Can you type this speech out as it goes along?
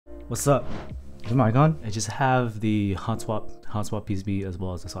What's up? Is my mic on? I just have the Hotswap PCB as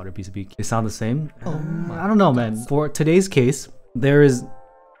well as the solder PCB. They sound the same. I don't know, man. For today's case, there is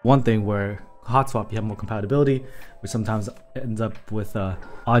one thing where Hotswap, you have more compatibility, which sometimes ends up with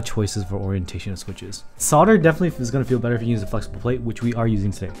odd choices for orientation of switches. Solder definitely is going to feel better if you use a flexible plate, which we are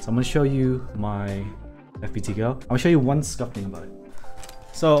using today. So I'm going to show you my FBTKL. I'm going to show you one scuff thing about it.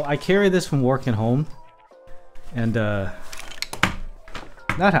 So I carry this from work and home, and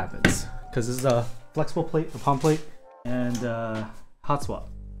that happens because this is a flexible plate, a palm plate, and Hotswap.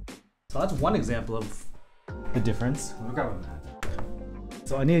 So that's one example of the difference. Look at that.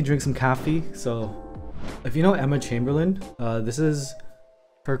 So I need to drink some coffee. So if you know Emma Chamberlain, this is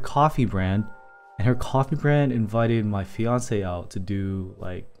her coffee brand, and her coffee brand invited my fiance out to do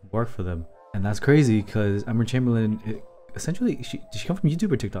like work for them, and that's crazy because Emma Chamberlain, essentially, did she come from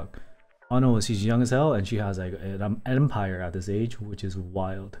YouTube or TikTok? Oh no, she's young as hell and she has like an empire at this age, which is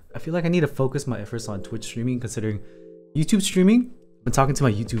wild. I feel like I need to focus my efforts on Twitch streaming, considering YouTube streaming. I've been talking to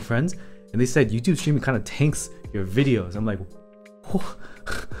my YouTube friends and they said YouTube streaming kind of tanks your videos. I'm like, what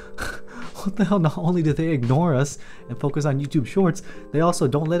the hell? Not only do they ignore us and focus on YouTube shorts, they also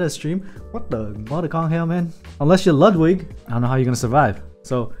don't let us stream. What the hell, man? Unless you're Ludwig, I don't know how you're gonna survive.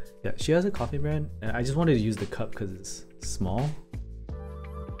 So yeah, she has a coffee brand and I just wanted to use the cup because it's small.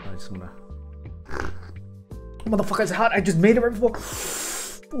 I just wanna... Motherfucker, it's hot. I just made it right before.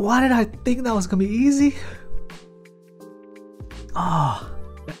 Why did I think that was gonna be easy? Ah,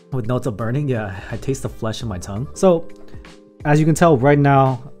 oh, with notes of burning. Yeah, I taste the flesh in my tongue. So as you can tell right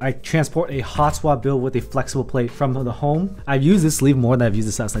now, I transport a Hotswap build with a flexible plate from the home. I've used this sleeve more than I've used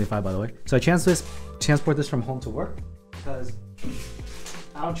this S95, by the way. So I transport this from home to work because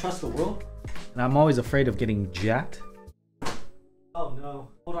I don't trust the world and I'm always afraid of getting jacked. Oh no.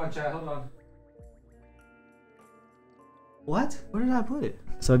 Hold on, chat, hold on. What? Where did I put it?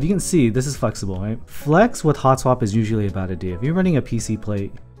 So if you can see, this is flexible, right? Flex with Hotswap is usually a bad idea. If you're running a PC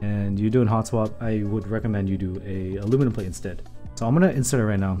plate and you're doing Hotswap, I would recommend you do a aluminum plate instead. So I'm gonna insert it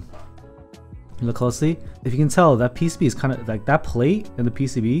right now. Look closely. If you can tell, that PCB is kind of like that plate and the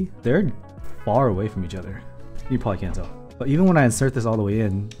PCB, they're far away from each other. You probably can't tell. But even when I insert this all the way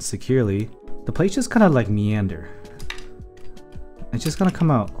in securely, the plates just kind of like meander. It's just gonna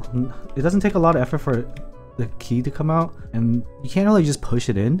come out. It doesn't take a lot of effort for the key to come out, and you can't really just push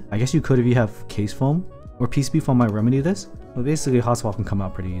it in. I guess you could if you have case foam, or PCB foam might remedy this, but basically Hotswap can come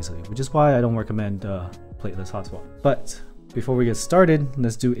out pretty easily, which is why I don't recommend plateless Hotswap. But before we get started,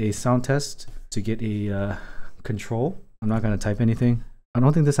 let's do a sound test to get a control. I'm not gonna type anything. I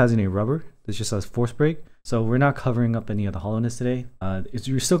don't think this has any rubber. This just has force break, so we're not covering up any of the hollowness today.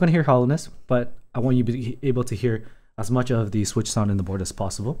 You're still gonna hear hollowness, but I want you to be able to hear as much of the switch sound in the board as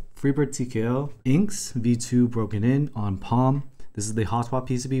possible. FBTKL inks V2 broken in on palm. This is the Hotswap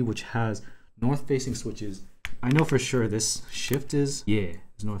PCB, which has north facing switches. I know for sure this shift is, yeah,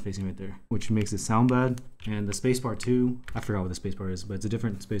 it's north facing right there, which makes it sound bad. And the spacebar too, I forgot what the spacebar is, but it's a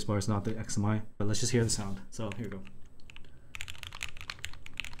different spacebar, it's not the XMI. But let's just hear the sound. So here we go.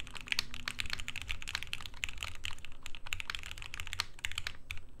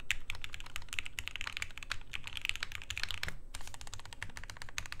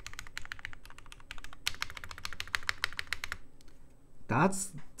 That's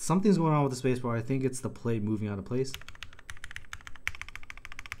something's going on with the spacebar. I think it's the plate moving out of place.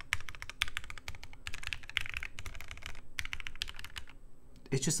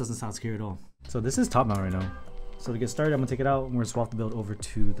 It just doesn't sound scary at all. So this is top mount right now. So to get started, I'm gonna take it out and we're gonna swap the build over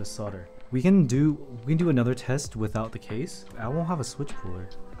to the solder. We can do another test without the case. I won't have a switch puller.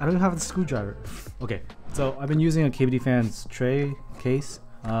 I don't even have the screwdriver. Okay, so I've been using a KBD Fans tray case.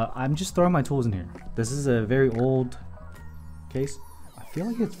 I'm just throwing my tools in here. This is a very old case. I feel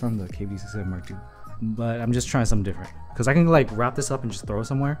like it's from the KBD6 Mark II, but I'm just trying something different because I can like wrap this up and just throw it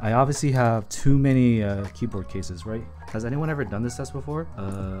somewhere. I obviously have too many keyboard cases, right? Has anyone ever done this test before? I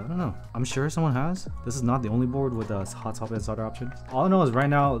don't know. I'm sure someone has. This is not the only board with a Hotswap and solder options. All I know is right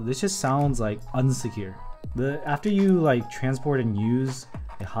now, this just sounds like unsecure. After you like transport and use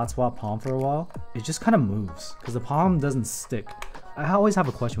a Hotswap palm for a while, it just kind of moves because the palm doesn't stick. I always have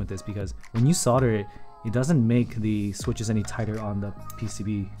a question with this because when you solder it, it doesn't make the switches any tighter on the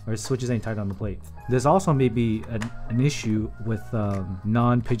PCB or switches any tighter on the plate. There's also maybe an issue with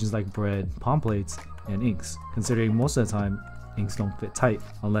non-pigeons like bread palm plates and inks, considering most of the time inks don't fit tight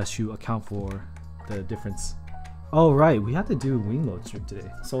unless you account for the difference. Oh right, we have to do wing load stream today.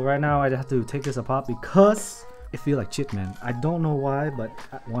 So right now I have to take this apart because it feels like shit, man. I don't know why, but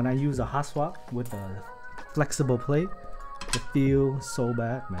when I use a Hotswap with a flexible plate, it feels so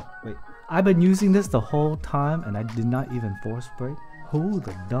bad, man. Wait. I've been using this the whole time and I did not even force break. Who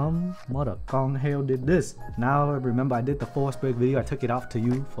the dumb mother gong hell did this? Now I remember I did the force break video. I took it off to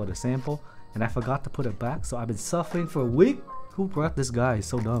you for the sample and I forgot to put it back. So I've been suffering for a week. Who brought this guy? He's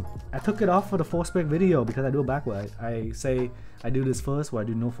so dumb. I took it off for the force break video because I do it backward. I say I do this first where I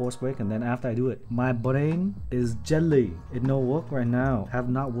do no force break, and then after I do it, my brain is jelly. It no work right now. Have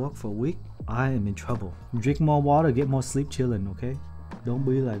not worked for a week. I am in trouble. Drink more water, get more sleep, chilling, okay? Don't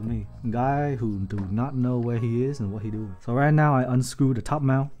be like me. Guy who do not know where he is and what he doing. So right now I unscrew the top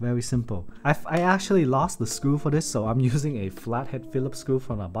mount. Very simple. I actually lost the screw for this, so I'm using a flathead Phillips screw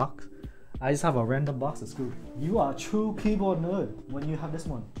from a box. I just have a random box of screws. You are a true keyboard nerd when you have this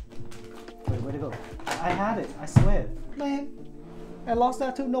one. Wait, where'd it go? I had it, I swear. Man, I lost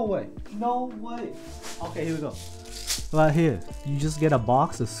that too? No way. No way. Okay, here we go. Right here, you just get a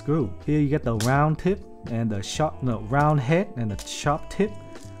box of screw. Here you get the round tip and the sharp, no, round head and the sharp tip.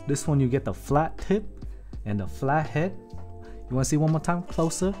 This one you get the flat tip and the flat head. You wanna see one more time?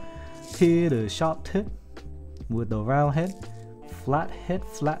 Closer. Here the sharp tip with the round head. Flat head,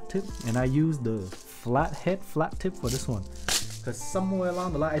 flat tip, and I use the flat head, flat tip for this one. Cause somewhere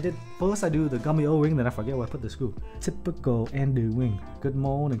along the line, I do the gummy O-ring, then I forget where I put the screw. Typical Andy Wing. Good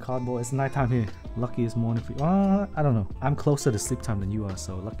morning, cardboard. It's nighttime here. Luckiest morning for you. I don't know. I'm closer to sleep time than you are,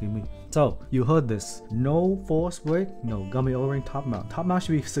 so lucky me. So you heard this. No force break, no gummy O-ring top mount. Top mount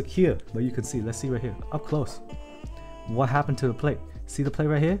should be secure, but you can see. Let's see right here, up close. What happened to the plate? See the plate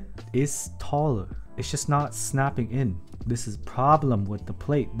right here? It's taller. It's just not snapping in. This is problem with the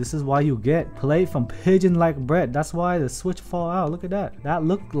plate. This is why you get plate from pigeon like bread. That's why the switch fall out. Look at that. That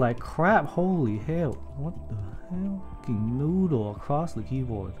looked like crap. Holy hell. What the hell? Fucking noodle across the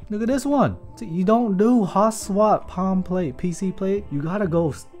keyboard. Look at this one. See, you don't do Hotswap palm plate, PC plate. You gotta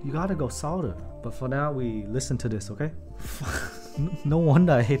go solder. But for now, we listen to this, okay? No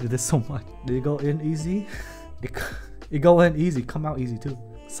wonder I hated this so much. Did it go in easy? It go in easy, come out easy too.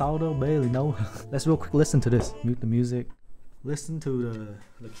 Solder, barely, no. Let's real quick listen to this. Mute the music. Listen to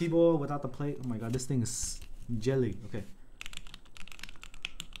the keyboard without the plate. Oh my god, this thing is jelly. Okay.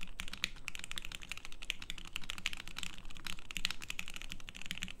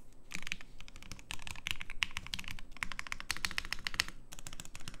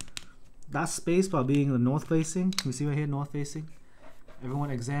 That space by being the north facing. You see right here, north facing.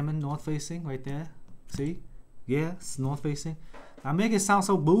 Everyone examine north facing right there. See? Yeah, it's north facing. I make it sound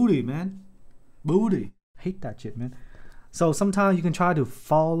so booty, man. Booty. I hate that shit, man. So sometimes you can try to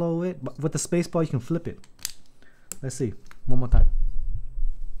follow it, but with the space bar you can flip it. Let's see. One more time.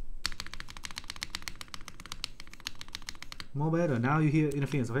 More better. Now you hear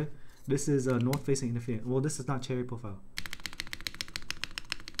interference, okay? This is north facing interference. Well, this is not cherry profile.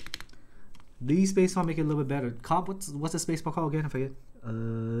 These spacebar make it a little bit better. What's the spacebar called again? I forget.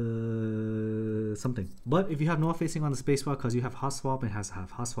 Something. But if you have north facing on the spacebar, because you have Hotswap, it has to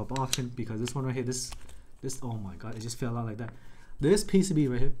have Hotswap option. Because this one right here, this, oh my god, it just fell out like that. This PCB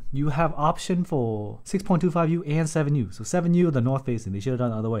right here, you have option for 6.25U and 7U. So 7U, the north facing. They should have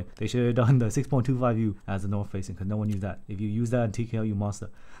done the other way. They should have done the 6.25U as the north facing, because no one used that. If you use that in TKL, you monster.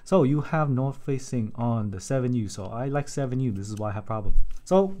 So you have north facing on the 7U. So I like 7U. This is why I have problem.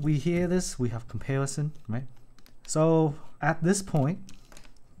 So we hear this, we have comparison, right? So at this point,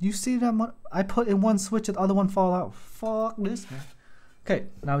 you see that I put in one switch and the other one fall out. Fuck this, man. Okay,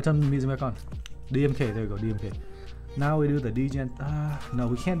 now we turn the music back on. DMK, there we go, DMK. Now we do the degen. No,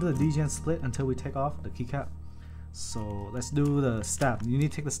 we can't do the degen split until we take off the keycap. So let's do the stab. You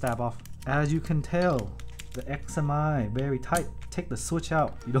need to take the stab off. As you can tell, the XMI very tight. Take the switch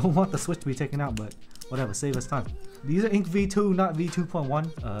out. You don't want the switch to be taken out, but whatever, save us time. These are Ink V2, not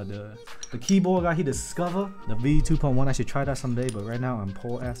V2.1. The keyboard guy he discovered the V2.1. I should try that someday, but right now I'm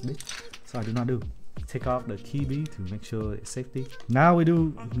poor ass bitch, so I do not do. Take off the key B to make sure it's safety. Now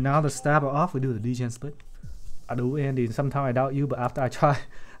the stab are off. We do the degen split. I do Andy. Sometimes I doubt you, but after I try, I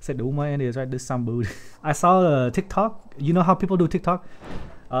said, "Do my Andy is right. This sound booty." I saw the TikTok. You know how people do TikTok?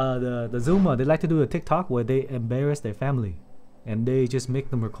 The Zoomer, they like to do a TikTok where they embarrass their family, and they just make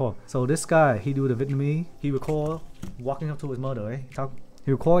them record. So this guy, he do the Vietnamese. He record walking up to his mother. Right?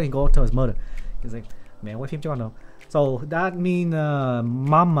 He record. He go up to his mother. He's like, "Man, what phim cho nó?" So that mean,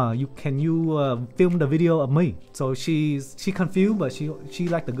 Mama, can you film the video of me? So she confused, but she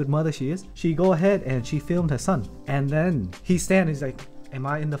like the good mother she is. She go ahead and she filmed her son, and then he stand. He's like, "Am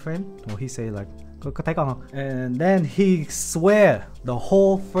I in the frame?" Or he say like, "Có thấy con không?" And then he swear the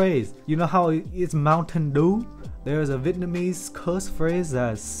whole phrase. You know how it's Mountain Dew? There's a Vietnamese curse phrase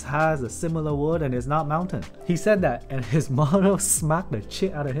that has a similar word and it's not mountain. He said that, and his mother smacked the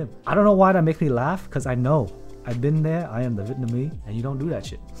shit out of him. I don't know why that makes me laugh, because I know. I've been there, I am the Vietnamese, and you don't do that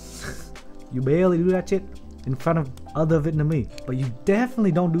shit. You barely do that shit. in front of other Vietnamese. But you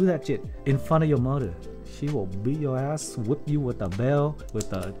definitely don't do that shit in front of your mother. She will beat your ass, whip you with a bell, with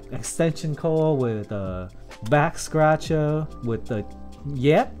the extension cord, with a back scratcher, with the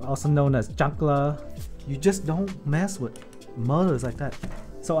yep, also known as chancla. You just don't mess with mothers like that.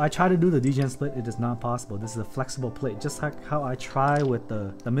 So I try to do the degen split, it is not possible. This is a flexible plate, just like how I try with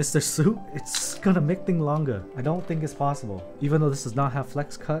the Mr. Suit. It's gonna make things longer. I don't think it's possible. Even though this does not have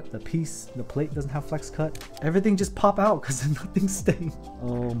flex cut, the plate doesn't have flex cut. Everything just pop out because nothing's staying.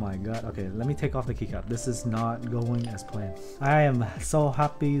 Oh my god. Okay, let me take off the keycap. This is not going as planned. I am so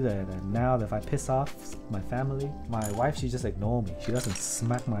happy that now that if I piss off my family, my wife, she just ignore me. She doesn't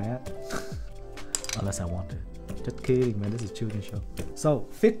smack my ass. Unless I want to. Just kidding, man. This is a children's show. So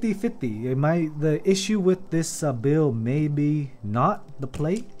 50-50. The issue with this build may be not the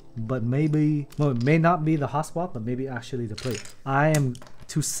plate, but maybe, well, it may not be the Hotswap, but maybe actually the plate. I am,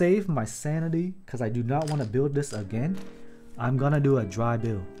 to save my sanity, because I do not want to build this again, I'm gonna do a dry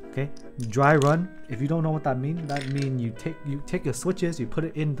build. Okay, dry run. If you don't know what that means you take your switches, you put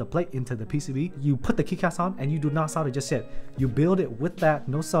it in the plate into the PCB, you put the keycaps on, and you do not solder just yet. You build it with that,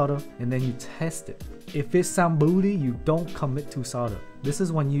 no solder, and then you test it. If it sound booty, you don't commit to solder. This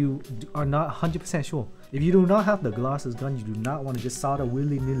is when you are not 100% sure. If you do not have the glasses gun, you do not want to just solder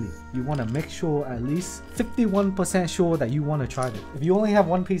willy-nilly. You want to make sure at least 51% sure that you want to try it. If you only have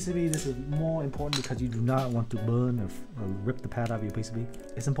one PCB, this is more important because you do not want to burn or rip the pad out of your PCB.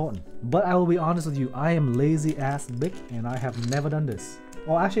 It's important. But I will be honest with you, I am lazy ass big and I have never done this.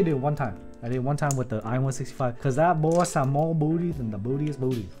 Oh, actually I did one time. I did one time with the I-165 because that boy sound more booty than the bootiest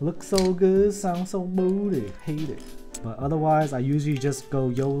booty. Looks so good, sounds so booty. Hate it. But otherwise, I usually just go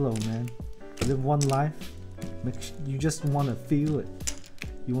YOLO, man. Live one life. You just want to feel it.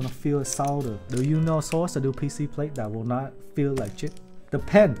 You want to feel it solder. Do you know a source to do PC plate that will not feel like shit? The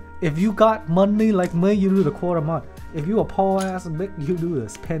pen. If you got money like me, you do the quarter month. If you a poor ass big, you do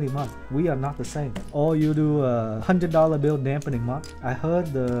this penny month. We are not the same. Or you do a $100 bill dampening month. I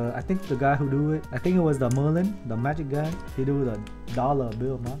heard I think the guy who do it, I think it was the Merlin, the magic guy. He do the dollar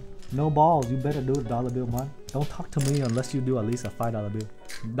bill month. No balls, you better do a dollar bill month. Don't talk to me unless you do at least a $5 bill.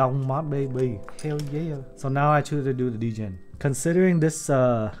 Dong month, baby. Hell yeah. So now I choose to do the degen. Considering this,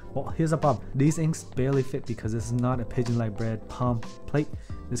 well, here's a problem. These inks barely fit because this is not a pigeon like bread palm plate.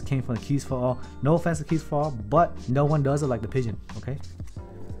 This came from the Keys for All. No offense to Keys for All, but no one does it like the pigeon, okay?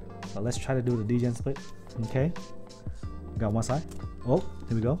 So let's try to do the degen split, okay? Got one side. Oh,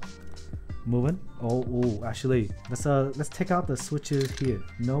 here we go. Moving. Oh, actually, let's take out the switches here.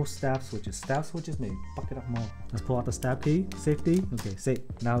 No stab switches. Stab switches may fuck it up more. Let's pull out the stab key. Safety. Okay, safe.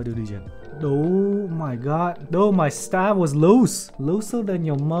 Now we do degen. Oh my god. No, my stab was loose. Looser than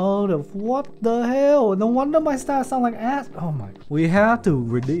your mother. What the hell? No wonder my stab sound like ass. Oh my. We have to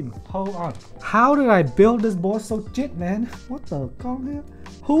redeem. Hold on. How did I build this board so shit, man? What the fuck here?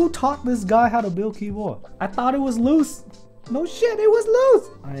 Who taught this guy how to build keyboard? I thought it was loose. No shit, it was loose!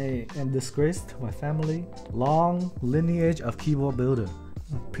 I am disgraced to my family. Long lineage of keyboard builder.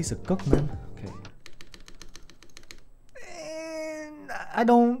 Piece of cook, man. Okay. And I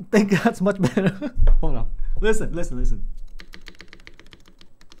don't think that's much better. Hold on. Listen.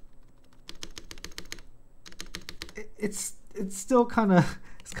 It's still kind of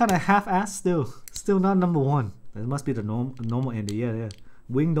half-assed still. Still not number one. It must be the normal ending. Yeah.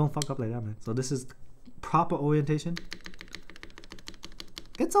 Wing don't fuck up like that, man. So this is proper orientation.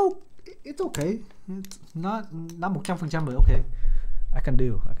 It's okay. It's not 100%, but okay. I can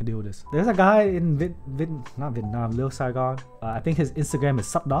deal with this. There's a guy in not Vietnam, Lil Saigon. I think his Instagram is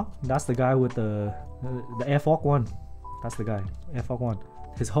Subdog. That's the guy with the Air Force One. That's the guy, Air Force One.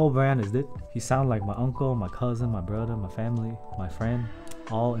 His whole brand is this. He sounds like my uncle, my cousin, my brother, my family, my friend,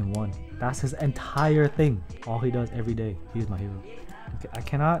 all in one. That's his entire thing. All he does every day. He's my hero. Okay, I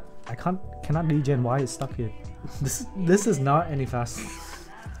cannot degen. Why it's stuck here? This is not any faster.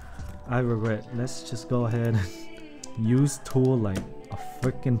 I regret. Let's just go ahead and use tool like a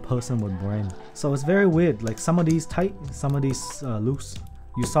freaking person with brain. So it's very weird. Like some of these tight, some of these loose.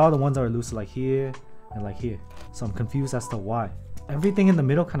 You saw the ones that are loose like here and like here. So I'm confused as to why. Everything in the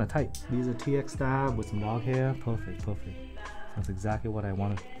middle kind of tight. These are TX stab with some log hair. Perfect. That's exactly what I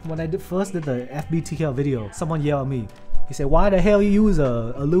wanted. When I first did the FBTKL video, someone yelled at me. He said, why the hell you use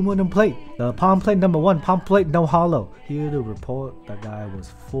a aluminum plate? The palm plate number 1, palm plate no hollow. Here to report that guy was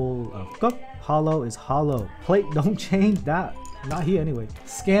full of cook. Hollow is hollow. Plate don't change that. Not here anyway.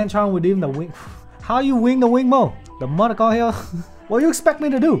 Scantron redeem the wing. How you wing the wing mo? The mother call hell? What do you expect me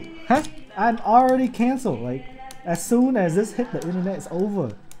to do? Huh? I'm already canceled. Like as soon as this hit the internet, it's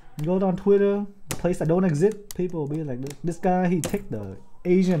over. You go on Twitter, the place that don't exist, people will be like, this guy, he take the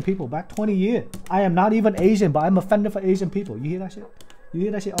Asian people back 20 years. I am not even Asian, but I'm offended for Asian people. You hear that shit? You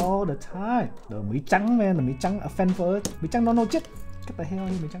hear that shit all the time. The Mỹ Trắng, man, the Mỹ Trắng offend for us. Mỹ Trắng don't know shit. Get the hell out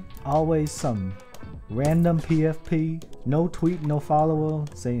of here, Mỹ Trắng. Always some random PFP, no tweet, no follower,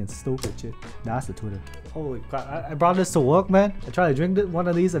 saying stupid shit. That's the Twitter. Holy crap, I brought this to work, man. I try to drink one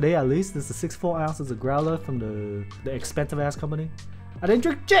of these a day at least. This is 64 ounces of growler from the expensive ass company. I didn't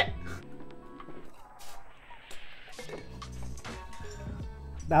drink shit!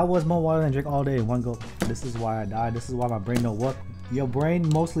 That was more water than I drink all day in one go. This is why I died. This is why my brain don't work. Your brain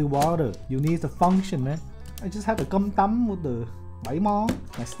mostly water. You need to function, man. I just had to come tắm with the bảy món.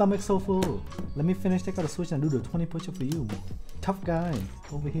 My stomach's so full. Let me finish, take out the switch and do the 20 push-up for you. Tough guy.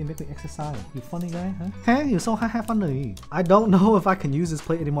 Over here make me exercise. You funny guy, huh? Hey, you're so funny. I don't know if I can use this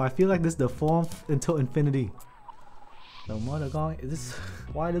plate anymore. I feel like this is the form until infinity. The mother guy,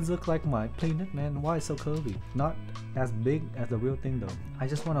 why does it look like my peanut, man? Why is it so curvy? Not as big as the real thing though. I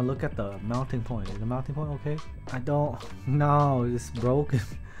just want to look at the mounting point. Is the mounting point okay? I don't. No, it's broken.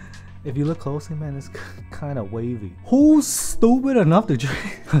 If you look closely, man, it's kind of wavy. Who's stupid enough to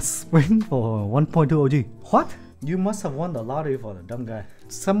drink a spring for 1.2 OG? What? You must have won the lottery for the dumb guy.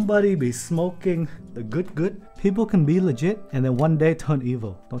 Somebody be smoking the good. People can be legit and then one day turn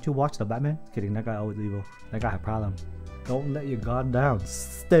evil. Don't you watch the Batman? Kidding, that guy always evil. That guy had problems. Don't let your guard down.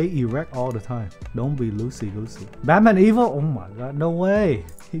 Stay erect all the time. Don't be loosey-goosey. Batman evil? Oh my god, no way.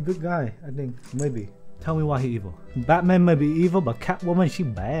 He good guy, I think. Maybe. Tell me why he evil. Batman may be evil, but Catwoman, she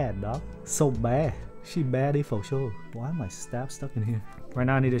bad, dog. So bad. She baddie for sure. Why am I stuck in here? Right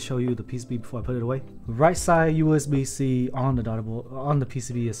now I need to show you the PCB before I put it away. Right side USB-C on the daughterboard, on the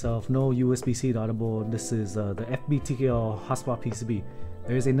PCB itself. No USB-C daughterboard. This is the FBTKL Hotswap PCB.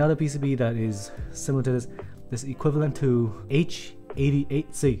 There is another PCB that is similar to this. This is equivalent to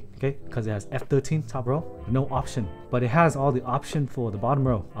H88C, okay? Because it has F13 top row, no option. But it has all the option for the bottom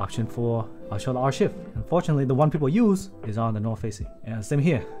row. Option for, I'll show the R shift. Unfortunately, the one people use is on the north facing. And same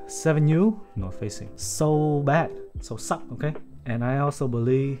here, 7U, north facing. So bad, so suck, okay? And I also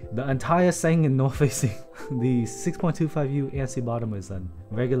believe the entire thing in north facing. The 6.25U ANC bottom is a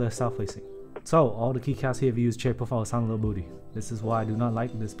regular south facing. So all the keycaps here, if you use cherry profile, sound a little booty. This is why I do not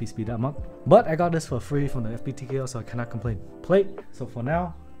like this PCB that much. But I got this for free from the FBTKL, so I cannot complain. Plate. So for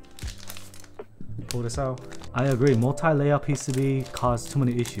now, pull this out. I agree, multi-layer PCB caused too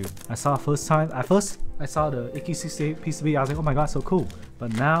many issues. I saw first time, at first I saw the Iki68 PCB, I was like, oh my god, so cool.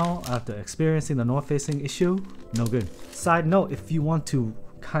 But now, after experiencing the north-facing issue, no good. Side note, if you want to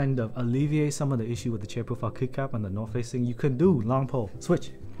kind of alleviate some of the issue with the cherry profile keycap and the north-facing, you could do long pole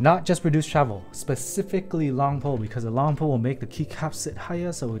switch. Not just reduce travel, specifically long pole, because the long pole will make the keycap sit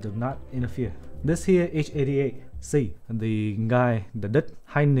higher so it does not interfere. This here, H88C, the guy, the dit,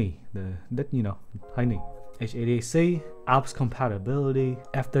 high knee, the dit, you know, high knee. H88C, ALPS compatibility,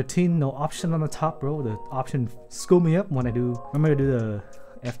 F13, no option on the top, bro. The option screwed me up when I do, remember to do the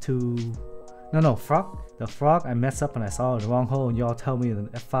F2, no, frog. The frog, I messed up and I saw the wrong hole and y'all tell me the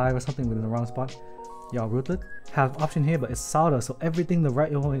F5 or something within the wrong spot. Y'all ruthless. Have option here, but it's solder, so everything the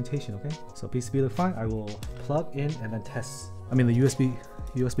right orientation, okay? So PCB look fine. I will plug in and then test. I mean the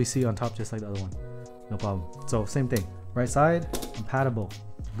USB-C on top, just like the other one. No problem. So same thing. Right side, compatible.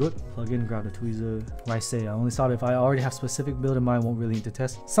 Good. Plug in, grab the tweezer. Right say, I only solder if I already have specific build in mind, won't really need to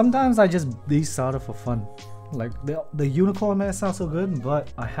test. Sometimes I just de-solder for fun. Like the unicorn, man, sounds so good, but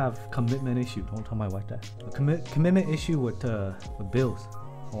I have commitment issue. Don't tell my wife that. A commitment issue with builds.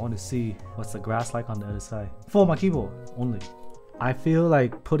 I want to see what's the grass like on the other side. For my keyboard only. I feel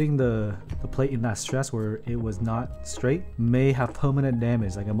like putting the plate in that stress where it was not straight may have permanent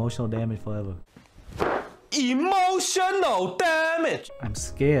damage, like emotional damage forever. Emotional damage! I'm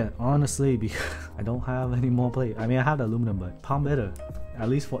scared, honestly, because I don't have any more plate. I mean, I have the aluminum, but palm better. At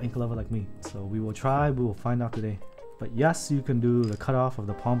least for ink lover like me. So we will try, we will find out today. But yes, you can do the cutoff of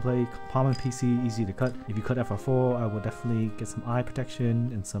the palm plate. Palm and PC, easy to cut. If you cut FR4, I would definitely get some eye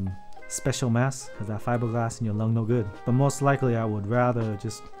protection and some special mask, because that fiberglass in your lung no good. But most likely, I would rather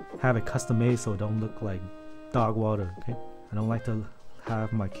just have it custom made so it don't look like dog water, okay? I don't like to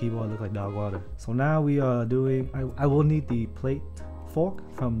have my keyboard look like dog water. So now we are doing, I will need the plate fork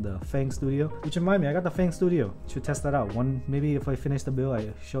from the Fang Studio, which remind me, I got the Fang Studio. Should test that out. Maybe if I finish the build,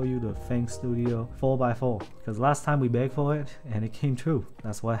 I show you the Fang Studio 4x4, because last time we begged for it and it came true.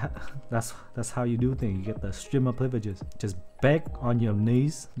 That's why that's how you do things. You get the streamer privileges. Just beg on your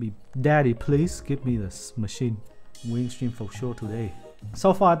knees, be daddy, please give me this machine. Wing stream for sure today.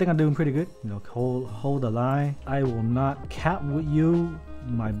 So far, I think I'm doing pretty good. You know, hold the line. I will not cap with you.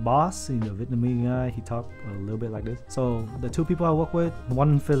 My boss, you know, Vietnamese guy, he talked a little bit like this. So the two people I work with,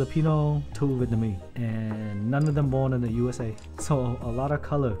 one Filipino, two Vietnamese, and none of them born in the USA. So a lot of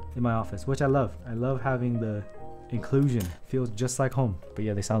color in my office, which I love. I love having the inclusion. Feels just like home. But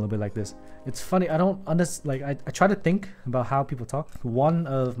yeah, they sound a little bit like this. It's funny. I don't understand. Like I try to think about how people talk. One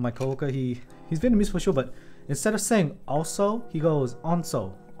of my coworker, he's Vietnamese for sure, but instead of saying also, he goes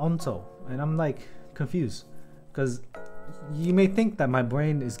onso, and I'm like confused because you may think that my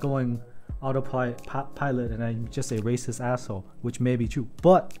brain is going autopilot and I just say racist asshole, which may be true.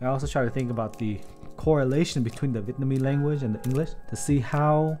 But I also try to think about the correlation between the Vietnamese language and the English to see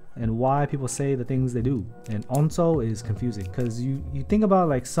how and why people say the things they do. And onso is confusing because you think about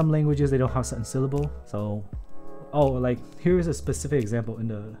like some languages, they don't have certain syllable. So, oh, like here's a specific example in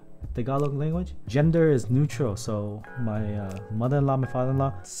the Tagalog language. Gender is neutral, so my mother-in-law, my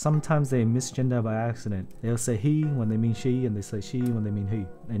father-in-law, sometimes they misgender by accident. They'll say he when they mean she, and they say she when they mean he.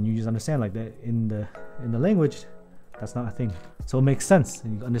 And you just understand like that in the language, that's not a thing. So it makes sense,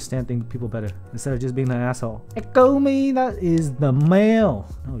 and you understand people better instead of just being an asshole. Echo me, that is the male.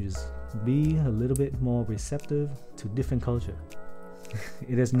 No, just be a little bit more receptive to different culture.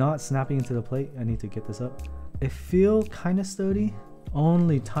 It is not snapping into the plate. I need to get this up. I feel kind of sturdy.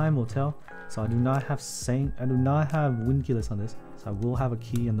 Only time will tell. So I do not have win keyless on this. So I will have a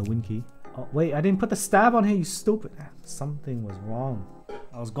key and the win key. Oh wait, I didn't put the stab on here, you stupid. Something was wrong.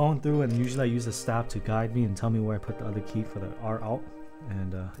 I was going through and usually I use the stab to guide me and tell me where I put the other key for the R out.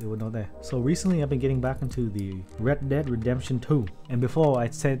 And it would know there. So recently I've been getting back into the Red Dead Redemption 2. And before I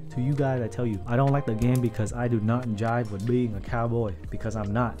said to you guys, I tell you, I don't like the game because I do not jive with being a cowboy. Because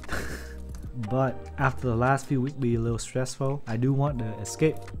I'm not. But after the last few weeks be a little stressful, I do want to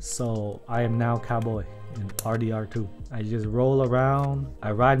escape. So I am now cowboy in RDR2. I just roll around,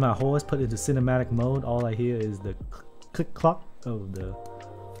 I ride my horse, put it into cinematic mode. All I hear is the click clock of the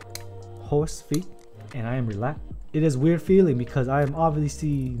horse feet, and I am relaxed. It is weird feeling because I am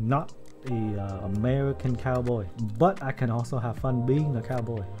obviously not a American cowboy, but I can also have fun being a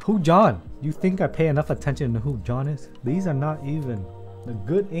cowboy. Who John? You think I pay enough attention to who John is? These are not even the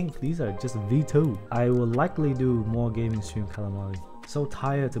good ink, these are just V2. I will likely do more gaming stream calamari. So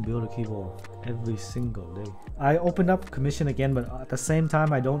tired to build a keyboard every single day. I opened up commission again, but at the same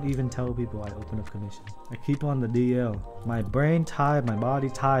time I don't even tell people I open up commission. I keep on the DL. My brain tired, my body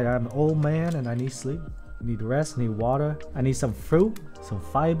tired. I'm an old man and I need sleep. I need rest, I need water. I need some fruit, some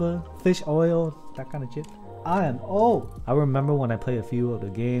fiber, fish oil, that kind of shit. I am old. I remember when I played a few of the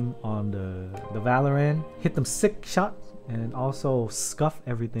game on the Valorant, hit them sick shots and also scuff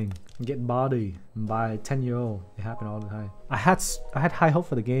everything and get body by 10-year-old. It happened all the time. I had high hope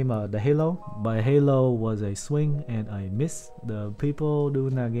for the game, the Halo, but Halo was a swing and I missed. The people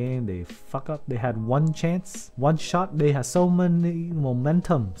doing that game, they fuck up. They had one chance, one shot. They had so many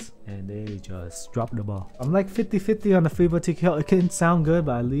momentums and they just dropped the ball. I'm like 50-50 on the FBTKL. It couldn't sound good,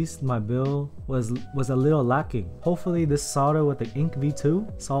 but at least my build was a little lacking. Hopefully this solder with the ink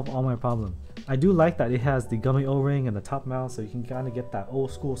V2 solved all my problems. I do like that it has the gummy O-ring and the top mount, so you can kind of get that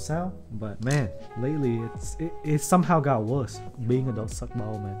old school sound. But man, lately it somehow got worse. Being a don't suck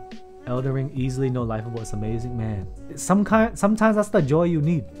ball, man. Elden Ring easily no lifeable. It's amazing, man. Sometimes that's the joy you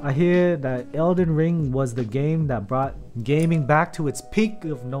need. I hear that Elden Ring was the game that brought gaming back to its peak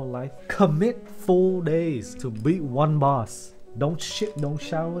of no life. Commit full days to beat one boss. Don't shit, don't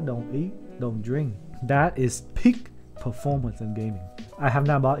shower, don't eat, don't drink. That is peak performance in gaming. I have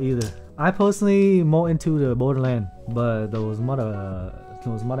not bought either. I personally more into the Borderland, but those mother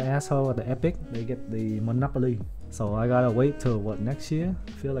asshole at the Epic, they get the monopoly. So I gotta wait till what, next year?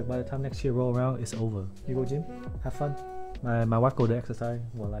 I feel like by the time next year roll around, it's over. You go gym, have fun. My wife go to exercise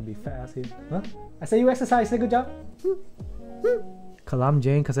while I be fat ass here. Huh? I say you exercise, say good job. Kalam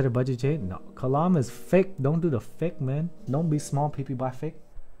Jane considered budget Jane? No, Kalam is fake. Don't do the fake, man. Don't be small PP by fake.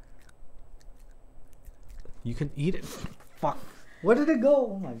 You can eat it. Fuck. Where did it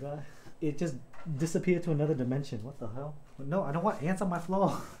go? Oh my god. It just disappeared to another dimension. What the hell? No, I don't want ants on my floor.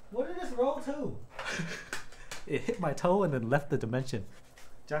 Where did this roll to? It hit my toe and then left the dimension.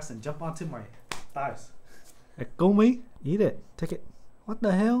 Jackson, jump onto my thighs. Go me. Eat it. Take it. What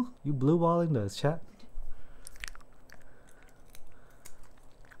the hell? You blue balling the chat?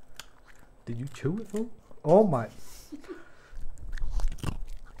 Did you chew it, fool? Oh my.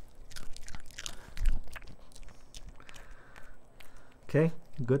 Okay,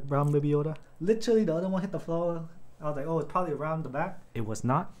 good brown baby Yoda. Literally the other one hit the floor. I was like, oh, it's probably around the back. It was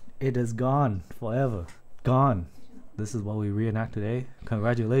not. It is gone forever. Gone. This is what we reenact today.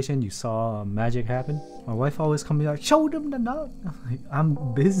 Congratulations, you saw magic happen. My wife always comes like, show them the nut.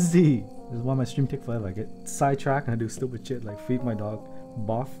 I'm busy. This is why my stream take forever. I get sidetracked and I do stupid shit like feed my dog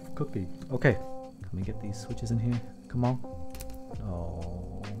Boff cookie. Okay, let me get these switches in here. Come on.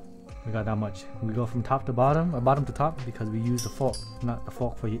 Oh, we got that much. We go from top to bottom, or bottom to top, because we use the fork. Not the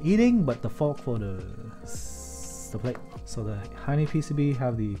fork for your eating, but the fork for the plate. So the Heine PCB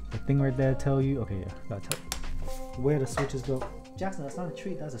have the thing right there tell you, okay, yeah, gotta tell where the switches go. Jackson, that's not a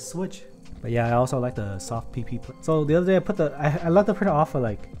treat, that's a switch. But yeah, I also like the soft PP plate. So the other day I put I let the printer off for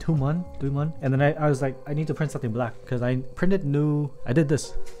like 2 months, 3 months, and then I was like, I need to print something black because I printed new. I did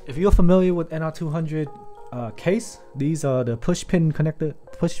this. If you're familiar with NR200 case, these are the push pin connector,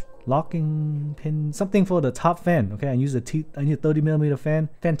 push locking pin, something for the top fan. Okay, I use I need a 30mm fan,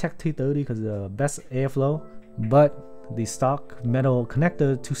 Fantech T30 because the best airflow, but the stock metal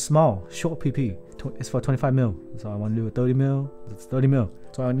connector too small, short PP. It's for 25mm, so I want to do a 30mm. It's 30mm.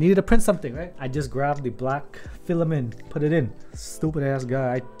 So I needed to print something, right? I just grabbed the black filament, put it in. Stupid ass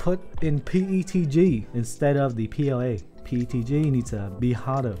guy. I put in PETG instead of the PLA. PETG needs to be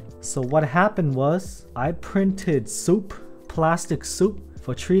hotter. So what happened was I printed soup, plastic soup,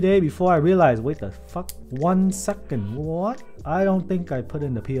 for 3 days before I realized, wait the fuck, 1 second, what? I don't think I put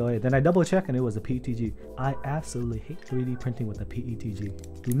in the PLA. Then I double checked and it was the PETG. I absolutely hate 3D printing with the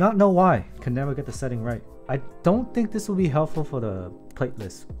PETG. Do not know why. Can never get the setting right. I don't think this will be helpful for the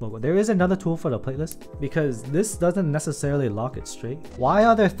plateless logo. There is another tool for the plateless because this doesn't necessarily lock it straight. Why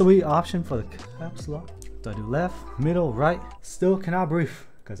are there 3 options for the caps lock? Do I do left, middle, right? Still cannot breathe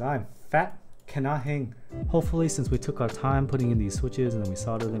because I'm fat. Cannot hang. Hopefully, since we took our time putting in these switches and then we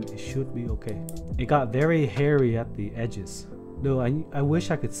soldered them, it should be okay. It got very hairy at the edges. Though I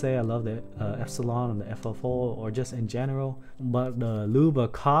wish I could say I love the Epsilon and the FL4 or just in general, but the Luba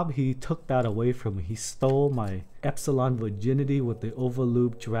Cobb, he took that away from me. He stole my Epsilon virginity with the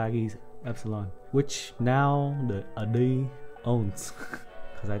overloop draggy Epsilon, which now the Adi owns.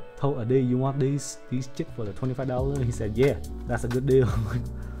 Cause I told Adi, you want these chick for the $25? And he said, yeah, that's a good deal.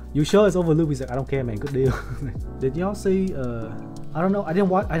 You sure it's overloop? He's like, I don't care, man. Good deal. Did y'all see? I don't know. I didn't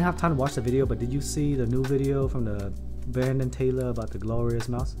have time to watch the video, but did you see the new video from the Brandon Taylor about the Glorious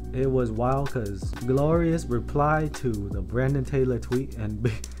mouse? It was wild because Glorious replied to the Brandon Taylor tweet, and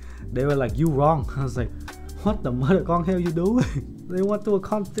they were like, "You wrong." I was like, "What the mother gong hell you doing?" They went to a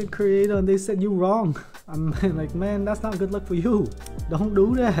content creator and they said, "You wrong." I'm like, man, that's not good luck for you. Don't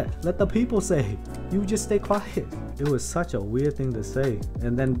do that. Let the people say. You just stay quiet. It was such a weird thing to say.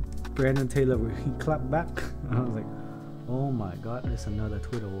 And then Brandon Taylor, he clapped back. I was like, oh my god, there's another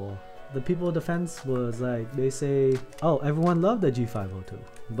Twitter war. The people defense was like, they say, oh, everyone loved the G502.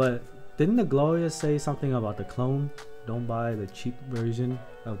 But didn't the Glorious say something about the clone? Don't buy the cheap version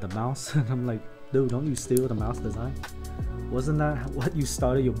of the mouse. And I'm like, dude, don't you steal the mouse design? Wasn't that what you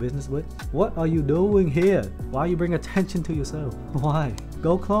started your business with? What are you doing here? Why you bring attention to yourself? Why?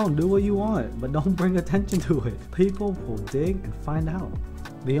 Go clone, do what you want, but don't bring attention to it. People will dig and find out.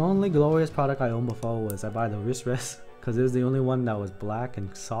 The only Glorious product I owned before was I buy the wrist rest because it was the only one that was black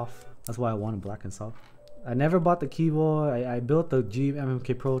and soft. That's why I wanted black and soft. I never bought the keyboard. I built the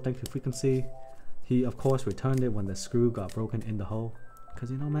GMMK Pro thanks to Frequency. He of course returned it when the screw got broken in the hole. Cause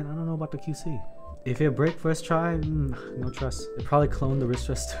you know, man, I don't know about the QC. If it break first try, no trust. It probably cloned the wrist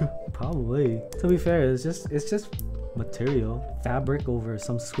rest too. Probably. To be fair, it's just material, fabric over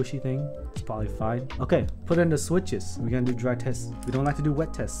some squishy thing. It's probably fine. Okay, put in the switches. We're gonna do dry tests. We don't like to do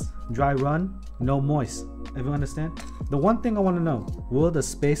wet tests. Dry run, no moist. Everyone understand? The one thing I want to know: will the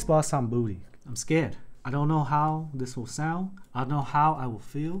spacebar sound booty? I'm scared. I don't know how this will sound. I don't know how I will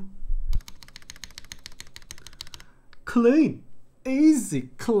feel. Clean, easy,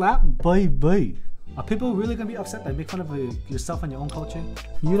 clap, baby. Are people really gonna be upset that make fun of yourself and your own culture?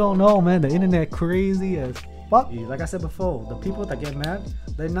 You don't know, man. The internet crazy as fuck. Like I said before, the people that get mad,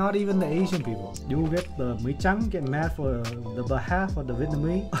 they're not even the Asian people. You get the Mỹ Trắng get mad for the behalf of the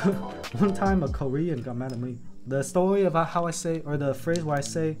Vietnamese. One time a Korean got mad at me. The story about how I say, or the phrase where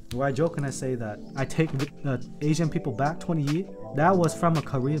I joke and I say that I take Asian people back 20 years, that was from a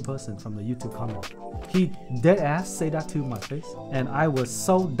Korean person from the YouTube comment. He dead ass say that to my face, and I was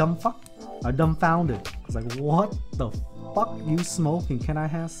so dumbfounded. I was like, what the fuck you smoking? Can I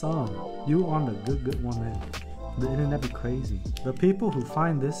have some? You on the good one, man. The internet be crazy. The people who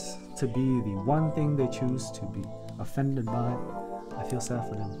find this to be the one thing they choose to be offended by, I feel sad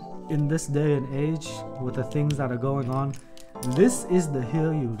for them. In this day and age, with the things that are going on, this is the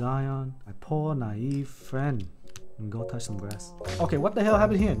hill you die on. My poor naive friend. And go touch some grass. Okay, what the hell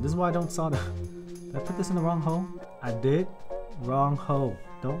happened here? This is why I don't solder. Did I put this in the wrong hole? I did. Wrong hole.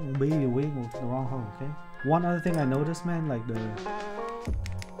 Don't be weak with the wrong hole, okay? One other thing I noticed, man, like the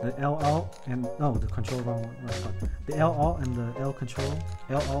L alt and no, the control wrong one. The L alt and the L control,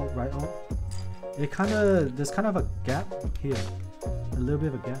 L alt, right alt. It there's kind of a gap here, a little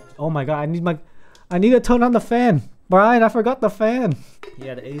bit of a gap. Oh my god, I need to turn on the fan. Brian, I forgot the fan.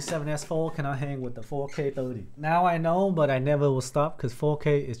 Yeah, the A7S Fold cannot hang with the 4K 30. Now I know, but I never will stop because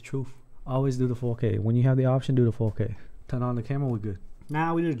 4K is truth. Always do the 4K. When you have the option, do the 4K. Turn on the camera, we're good.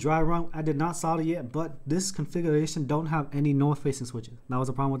 Now we did a dry run. I did not solder yet, but this configuration don't have any north facing switches. That was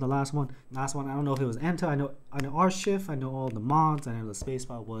a problem with the last one. Last one, I don't know if it was enter. I know R shift. I know all the mods. I know the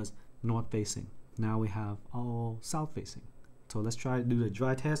spacebar was north facing. Now we have all south facing. So let's try to do the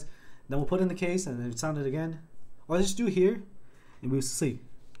dry test. Then we'll put in the case and then sound it again. Or let's do here and we'll see.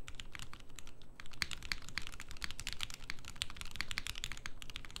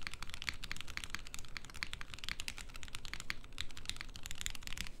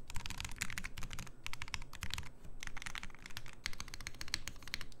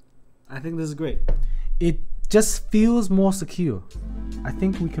 I think this is great. It just feels more secure. I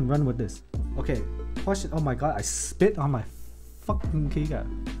think we can run with this. Okay, question. Oh my god, I spit on my fucking keycap.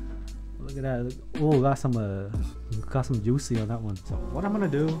 Look at that. Oh, got some juicy on that one. So what I'm gonna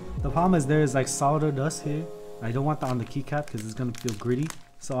do, the problem is there's like solder dust here. I don't want that on the keycap because it's gonna feel gritty.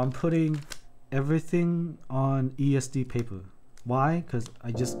 So I'm putting everything on ESD paper. Why? Because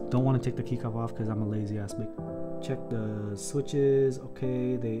I just don't want to take the keycap off because I'm a lazy ass bitch. Check the switches.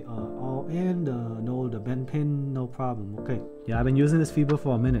 Okay, they are all in. No, the bend pin, no problem. Okay. Yeah, I've been using this keyboard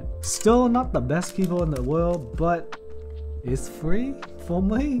for a minute. Still not the best keyboard in the world, but it's free for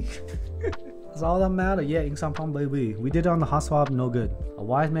me. That's all that matters. Yeah, Insampan baby. We did it on the Hotswap, no good. A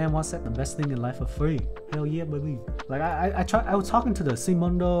wise man once said the best thing in life for free. Hell yeah, baby. Like I was talking to the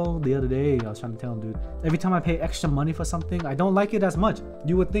Simundo the other day. I was trying to tell him, dude, every time I pay extra money for something, I don't like it as much.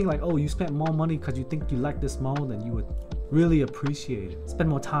 You would think like, oh, you spent more money because you think you like this mode, then you would really appreciate it. Spend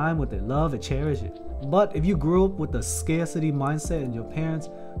more time with it, love it, cherish it. But if you grew up with the scarcity mindset and your parents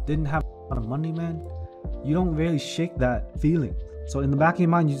didn't have a lot of money, man, you don't really shake that feeling. So in the back of your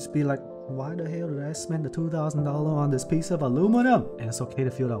mind, you just be like, why the hell did I spend the $2,000 on this piece of aluminum? And it's okay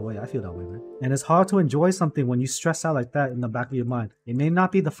to feel that way. I feel that way, man. And it's hard to enjoy something when you stress out like that in the back of your mind. It may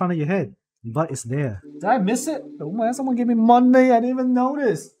not be the front of your head, but it's there. Did I miss it? Oh man, someone gave me money. I didn't even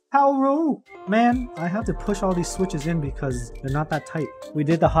notice. How rude. Man, I have to push all these switches in because they're not that tight. We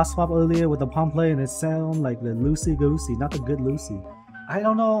did the Hotswap earlier with the palm play and it sounded like the loosey-goosey, not the good Lucy. I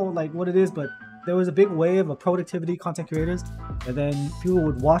don't know like what it is, but there was a big wave of productivity content creators, and then people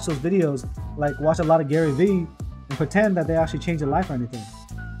would watch those videos, like watch a lot of Gary Vee and pretend that they actually changed their life or anything.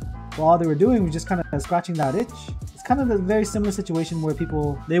 Well, all they were doing was just kind of scratching that itch. It's kind of a very similar situation where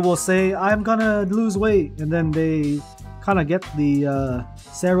people, they will say, I'm gonna lose weight, and then they kind of get the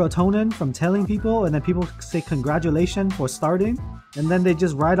serotonin from telling people, and then people say congratulations for starting, and then they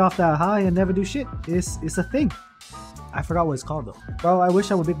just ride off that high and never do shit. It's a thing. I forgot what it's called though. Bro, I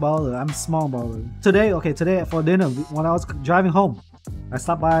wish I was big baller. I'm small baller. Today for dinner, when I was driving home, I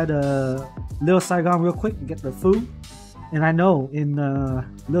stopped by the Little Saigon real quick and get the food. And I know in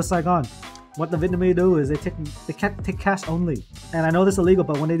Little Saigon, what the Vietnamese do is they can't take cash only. And I know this is illegal,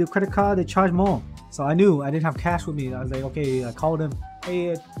 but when they do credit card, they charge more. So I knew I didn't have cash with me. I was like, okay, I called him.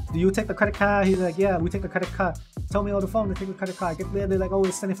 Hey, do you take the credit card? He's like, yeah, we take the credit card. Tell me on the phone to take the credit card. I get there, they're like, oh,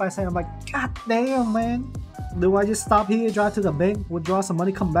 it's 75 cents. I'm like, god damn, man. Do I just stop here, drive to the bank, withdraw some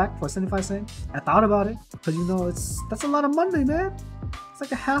money, come back for 75 cents? I thought about it, because you know, that's a lot of money, man. It's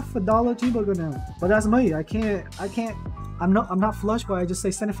like a half $1 cheeseburger now. But that's me. I'm not flush, but I just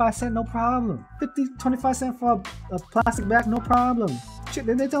say 75 cents, no problem. 50, 25 cents for a plastic bag, no problem. Shit,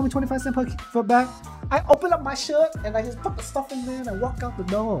 did they tell me 25 cents per bag? I open up my shirt and I just put the stuff in there and I walk out the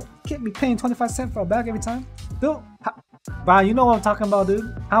door. Can't be paying 25 cents for a bag every time. Dude, Brian, you know what I'm talking about,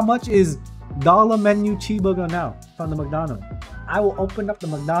 dude? How much is dollar menu cheeseburger now from the McDonald's? I will open up the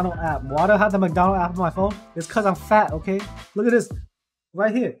McDonald's app. Why do I have the McDonald's app on my phone? It's because I'm fat, okay? Look at this.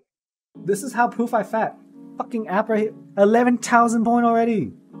 Right here. This is how proof I'm fat. Fucking app right here. 11,000 point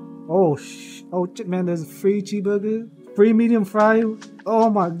already. Oh shit, man. There's free cheeseburger. Free medium fry. Oh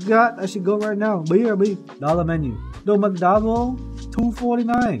my god. I should go right now. B. Dollar menu. The McDonald's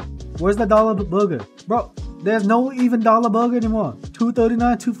 $2.49. Where's the dollar burger? Bro, there's no even dollar burger anymore.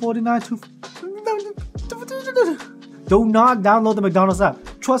 $2.39, $2.49, Do not download the McDonald's app.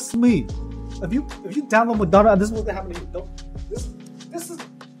 Trust me. If you download McDonald's, this is what's gonna happen to you. This is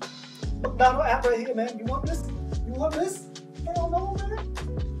McDonald's app right here, man. You want this? You want this? Hell no, man.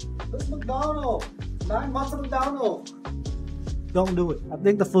 This is McDonald's. 9 months of McDonald's. Don't do it. I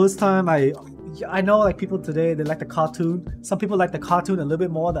think the first time I I know like people today, they like the cartoon. Some people like the cartoon a little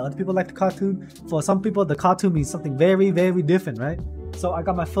bit more than other people like the cartoon. For some people, the cartoon means something very, very different, right? So I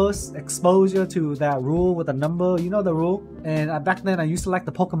got my first exposure to that rule with a number, you know the rule? And back then I used to like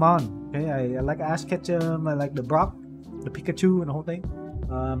the Pokemon, okay? I like Ash Ketchum, I like the Brock, the Pikachu and the whole thing.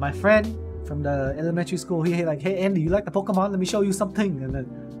 My friend from the elementary school, he like, hey Andy, you like the Pokemon? Let me show you something. And then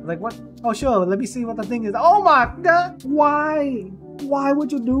I was like, what? Oh sure, let me see what the thing is. Oh my god, why? Why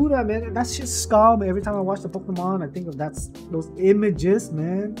would you do that, man? That's just scum. Every time I watch the Pokemon, I think of those images,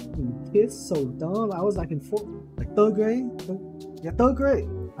 man. It's so dumb. I was like in third grade. Yeah, third grade.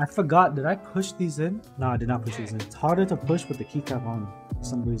 I forgot. Did I push these in? No, I did not push these in. It's harder to push with the keycap on for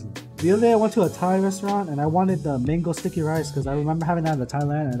some reason. The other day I went to a Thai restaurant and I wanted the mango sticky rice because I remember having that in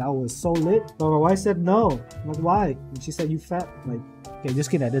Thailand and I was so lit. But my wife said no. I'm like, why? And she said, you fat. Like, okay,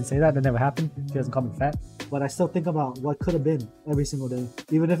 just kidding. I didn't say that. That never happened. She doesn't call me fat. But I still think about what could have been every single day.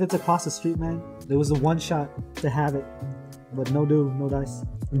 Even if it's across the street, man. There was a one shot to have it. But no do, no dice.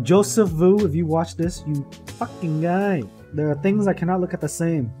 Joseph Vu, if you watch this, you fucking guy. There are things I cannot look at the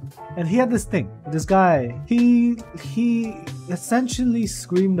same. And he had this thing. This guy, he essentially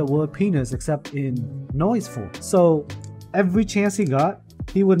screamed the word penis except in noise form. So every chance he got,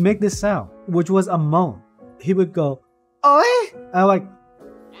 he would make this sound, which was a moan. He would go, oi! I'm like,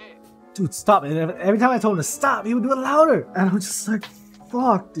 dude, stop. And every time I told him to stop, he would do it louder. And I'm just like,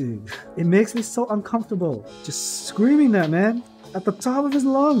 fuck, dude. It makes me so uncomfortable. Just screaming that, man. At the top of his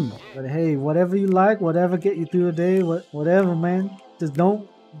lung. But hey, whatever you like, whatever get you through the day, whatever, man. Just don't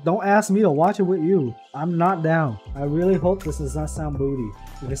ask me to watch it with you. I'm not down. I really hope this does not sound booty.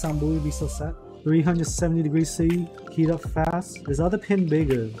 If it sound booty, be so sad. 370 degrees C, heat up fast. This other pin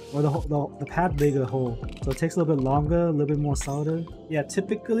bigger, or the pad bigger hole. So it takes a little bit longer, a little bit more solder. Yeah,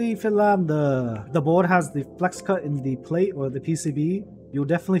 typically, Finland, the board has the flex cut in the plate or the PCB. You'll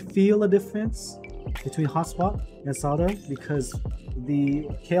definitely feel a difference between Hotswap and solder because the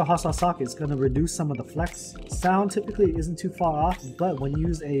KL Hotswap socket is going to reduce some of the flex. Sound typically isn't too far off, but when you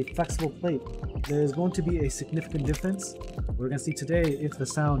use a flexible plate, there's going to be a significant difference. We're going to see today if the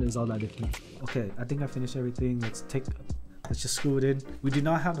sound is all that different. Okay, I think I finished everything. Let's just screw it in. We do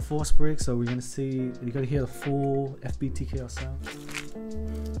not have the force break, so we're going to see, you're going to hear the full FBTKL sound.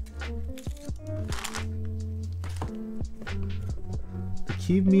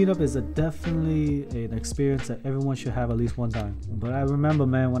 Keep meetup is definitely an experience that everyone should have at least one time. But I remember,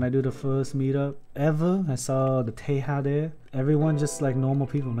 man, when I do the first meetup ever, I saw the Teha there. Everyone just like normal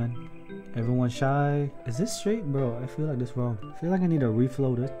people, man. Everyone shy. Is this straight? Bro, I feel like this wrong. I feel like I need to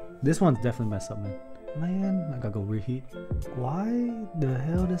reflow it. This one's definitely messed up, man. Man, I gotta go reheat. Why the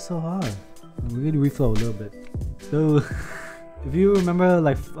hell is so hard? We need to reflow a little bit. So, if you remember,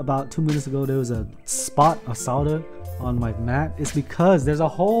 like about 2 minutes ago, there was a spot of solder on my mat. It's because there's a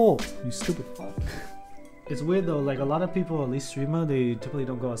hole. You stupid fuck. It's weird though, like a lot of people, at least streamer, they typically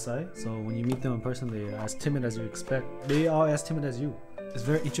don't go outside. So when you meet them in person, they're as timid as you expect. They are as timid as you. It's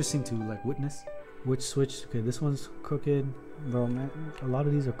very interesting to like witness. Which switch? Okay, this one's crooked. Bro, man, a lot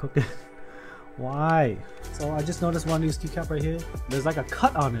of these are crooked. Why? So I just noticed one of these keycap right here. There's like a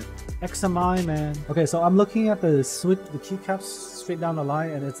cut on it. XMI, man. Okay, so I'm looking at the switch, the keycaps straight down the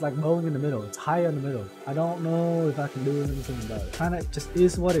line, and it's like bowing in the middle. It's higher in the middle. I don't know if I can do anything about it. Kinda just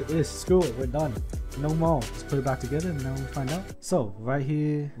is what it is. Screw it. We're done. No more. Let's put it back together and now we'll find out. So right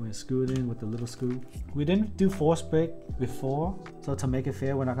here, we're gonna screw it in with the little screw. We didn't do force break before, so to make it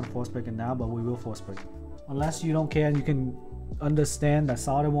fair, we're not gonna force break it now, but we will force break. Unless you don't care and you can understand that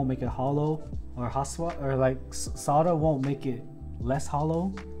solder won't make it hollow, or Hotswap, or like solder won't make it less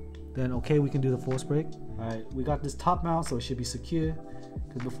hollow, then okay, we can do the force break. All right, we got this top mount, so it should be secure.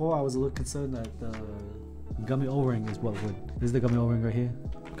 Because before I was a little concerned that the gummy O-ring is what would. This is the gummy O-ring right here.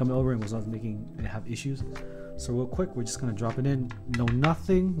 Gummy O-ring was not making it have issues. So real quick, we're just gonna drop it in. No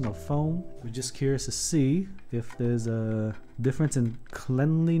nothing, no foam. We're just curious to see if there's a difference in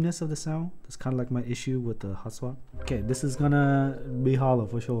cleanliness of the sound. That's kind of like my issue with the Hotswap. Okay, this is gonna be hollow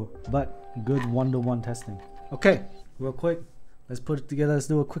for sure, but good one-to-one testing. Okay, real quick, let's put it together. Let's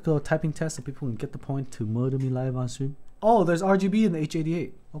do a quick little typing test so people can get the point to murder me live on stream. Oh, there's RGB in the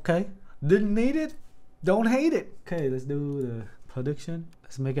H88. Okay, didn't need it, don't hate it. Okay, let's do the prediction.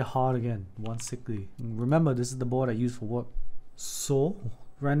 Let's make it hard again, 160. Remember, this is the board I use for work. So,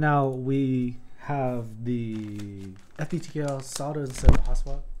 right now we have the FBTKL solder instead of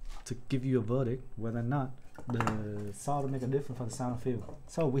Hotswap to give you a verdict whether or not the solder make a difference for the sound and feel.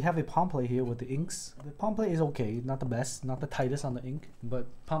 So we have a palm plate here with the inks. The palm plate is okay, not the best, not the tightest on the ink, but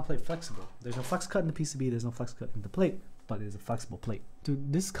palm plate flexible. There's no flex cut in the PCB, there's no flex cut in the plate, but it's a flexible plate.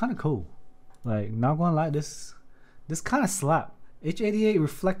 Dude, this is kind of cool. Like, not gonna lie, this kind of slap. H88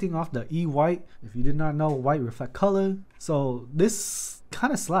 reflecting off the E white. If you did not know, white reflect color. So this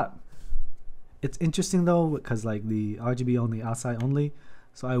kind of slap. It's interesting though, because like the RGB only, outside only.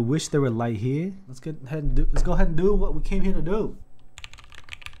 So I wish there were light here. Let's go ahead and do what we came here to do.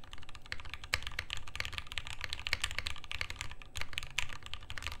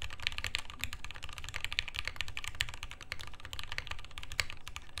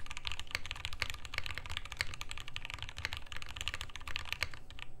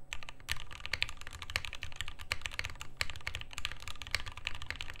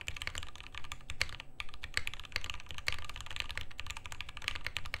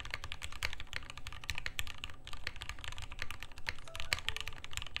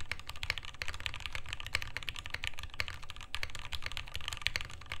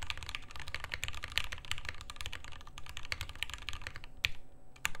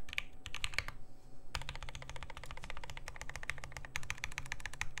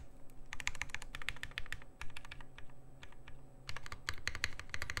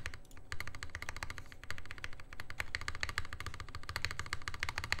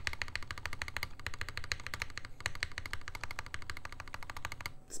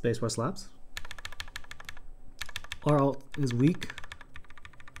 Spacebar slaps. R alt is weak.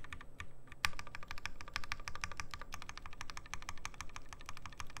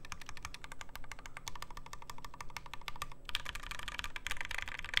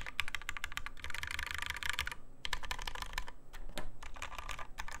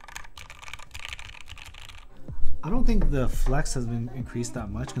 I don't think the flex has been increased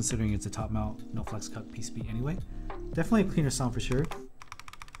that much considering it's a top mount, no flex cut PCB anyway. Definitely a cleaner sound for sure.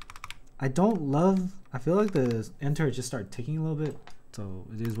 I feel like the enter just started ticking a little bit, so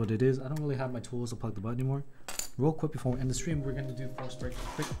it is what it is. I don't really have my tools to plug the button anymore. Real quick before we end the stream, we're gonna do force break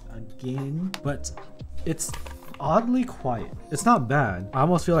quick again, but it's oddly quiet. It's not bad. I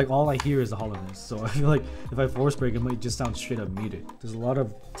almost feel like all I hear is the hollowness, so I feel like if I force break, it might just sound straight up muted. There's a lot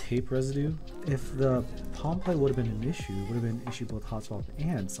of tape residue. If the palm plate would have been an issue, it would have been an issue both Hotswap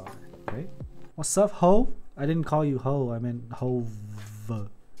and solder, right? What's up, ho? I didn't call you ho, I meant hove.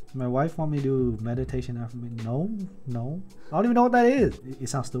 My wife want me to do meditation affirmation. No. I don't even know what that is. It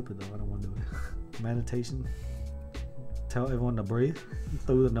sounds stupid though. I don't want to do it. Meditation. Tell everyone to breathe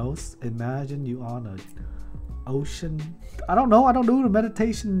through the nose. Imagine you on an ocean. I don't know. I don't do the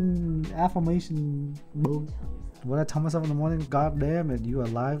meditation affirmation move. When I tell myself in the morning, God damn it, you are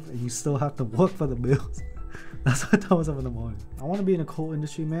alive and you still have to work for the bills. That's what I tell myself in the morning. I want to be in a cool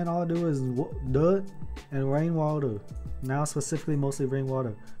industry, man. All I do is dirt and rainwater. Now specifically mostly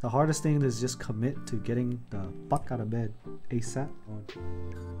rainwater. The hardest thing is just commit to getting the fuck out of bed ASAP.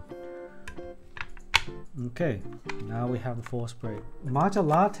 Okay, now we have the force break. Matcha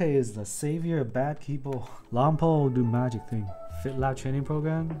latte is the savior of bad keyboard. Lompo do magic thing. Fit lab training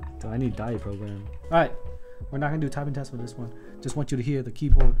program? Do I need diet program? Alright, we're not gonna do typing test for this one. Just want you to hear the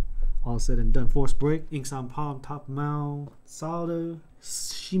keyboard. All said and done. Force break, inks on palm, top mount, solder,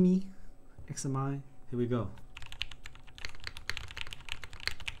 shimmy, XMI. Here we go.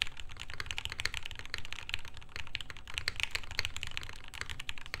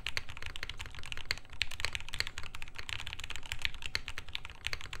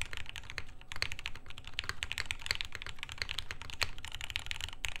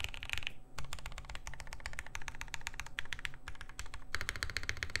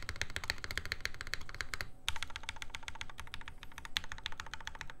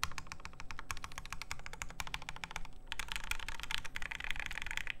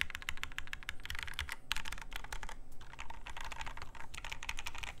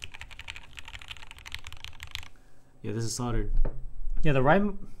 Yeah, this is soldered. Yeah, the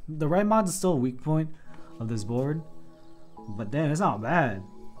right mod is still a weak point of this board, but damn, it's not bad.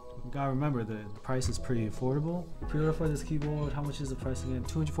 You gotta remember the price is pretty affordable. Pre-order for this keyboard, how much is the price again?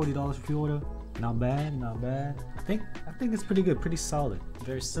 $240 for pre-order. Not bad, not bad. I think it's pretty good, pretty solid.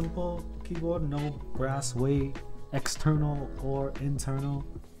 Very simple keyboard, no brass weight, external or internal.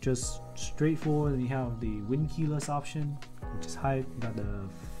 Just straightforward. And you have the wind keyless option, which is hype. You got the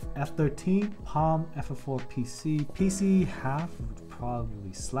F13, Palm, FF4 PC half would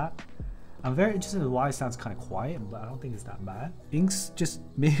probably slap. I'm very interested in why it sounds kind of quiet, but I don't think it's that bad. Inks,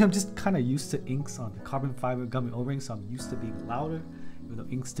 maybe I'm just kind of used to inks on carbon fiber gummy O-rings, so I'm used to being louder, even though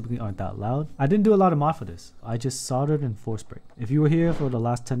inks typically aren't that loud. I didn't do a lot of mod for this. I just soldered and force break. If you were here for the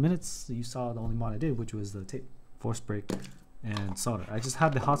last 10 minutes, you saw the only mod I did, which was the tape, force break, and solder. I just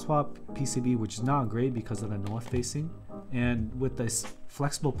had the Hotswap PCB, which is not great because of the north facing, and with this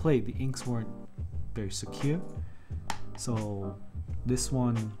flexible plate, the inks weren't very secure. So this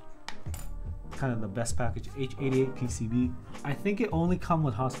one kind of the best package, H88 PCB. I think it only come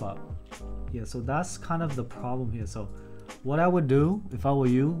with Hotswap. Yeah, so that's kind of the problem here. So what I would do if I were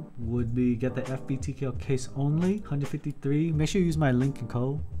you would be get the FBTKL case only, 153. Make sure you use my link and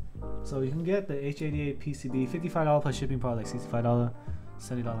code. So you can get the H88 PCB, $55 plus shipping, probably like $65,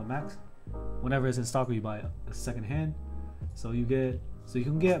 $70 max. Whenever it's in stock or you buy a second hand. So you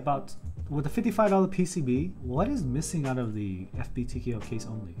can get about, with the $55 PCB, what is missing out of the FBTKL case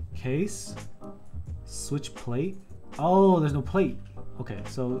only? Case, switch plate. Oh, there's no plate. Okay,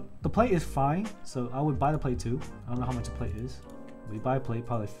 so the plate is fine. So I would buy the plate too. I don't know how much a plate is. We buy a plate,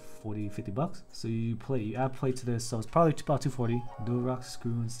 probably 40, 50 bucks. So you add plate to this. So it's probably about 240. Dual rock,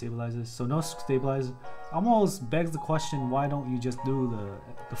 screw, and stabilizers. So no stabilizer. Almost begs the question, why don't you just do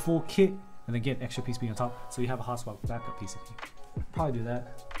the full kit and then get extra PCB on top so you have a Hotswap backup PCB? Probably do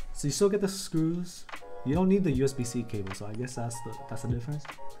that. So you still get the screws. You don't need the USB-C cable, so I guess that's the difference.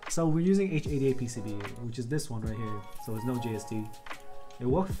 So we're using H88 PCB, which is this one right here. So it's no JST. It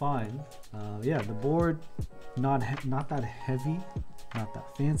worked fine. Yeah, the board not that heavy, not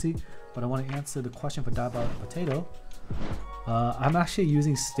that fancy. But I want to answer the question for Diabolical Potato. I'm actually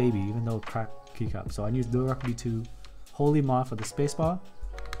using Staby, even though cracked keycap. So I use Durock B2 Holy Mod for the spacebar.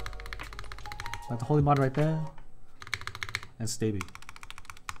 Got the Holy Mod right there, and Staby.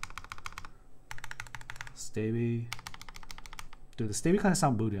 Staby. Dude, the Staby kind of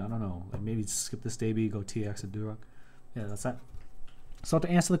sound booty. I don't know. Like maybe skip the Staby, go TX or Durock. Yeah, that's that. So to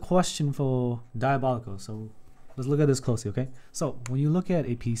answer the question for Diabolical, so let's look at this closely, okay? So when you look at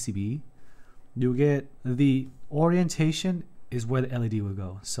a PCB, you get the orientation is where the LED will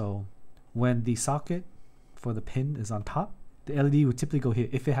go. So when the socket for the pin is on top, the LED would typically go here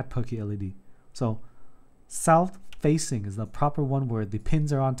if it had perky LED. So south facing is the proper one where the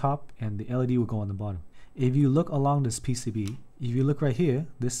pins are on top and the LED will go on the bottom. If you look along this PCB, if you look right here,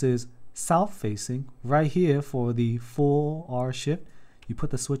 this is south facing. Right here for the full R shift, you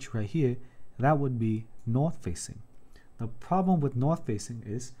put the switch right here, that would be north facing. The problem with north facing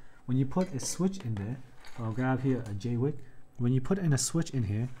is when you put a switch in there, I'll grab here a J-Wick. When you put in a switch in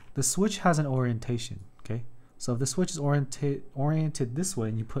here, the switch has an orientation, okay? So if the switch is oriented this way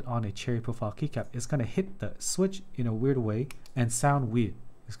and you put on a cherry profile keycap, it's gonna hit the switch in a weird way and sound weird.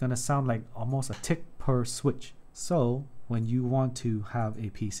 It's gonna sound like almost a tick per switch. So when you want to have a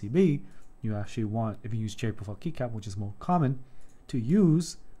PCB, you actually want, if you use cherry profile keycap, which is more common, to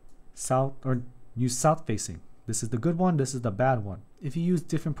use south facing. This is the good one, this is the bad one. If you use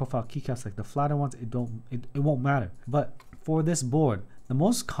different profile keycaps like the flatter ones, it won't matter. But for this board, the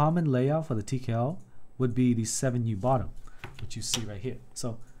most common layout for the TKL would be the 7U bottom, which you see right here.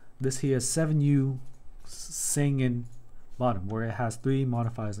 So this here is 7U singing bottom, where it has 3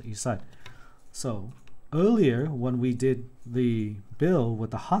 modifiers on each side. So earlier when we did the build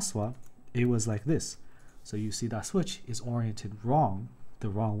with the Hotswap, it was like this. So you see that switch is oriented wrong, the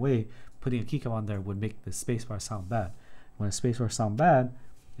wrong way. Putting a keycap on there would make the spacebar sound bad. When a spacebar sound bad,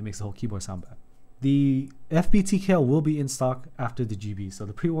 it makes the whole keyboard sound bad. The FBTKL will be in stock after the GB, so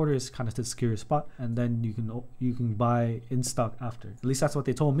the pre-order is kind of the scary spot, and then you can buy in stock after. At least that's what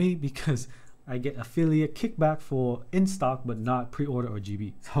they told me, because I get affiliate kickback for in stock but not pre-order or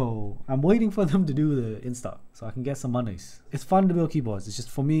GB. So I'm waiting for them to do the in stock so I can get some monies. It's fun to build keyboards. It's just,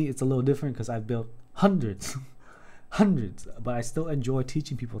 for me, it's a little different because I've built hundreds, but I still enjoy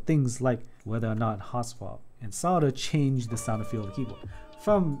teaching people things like whether or not Hotswap and solder change the sound and feel of the keyboard.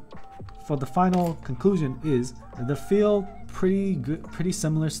 For the final conclusion is the feel pretty good, pretty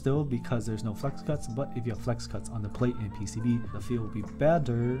similar still because there's no flex cuts, but if you have flex cuts on the plate and PCB, the feel will be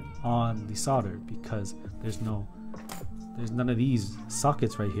better on the solder because there's none of these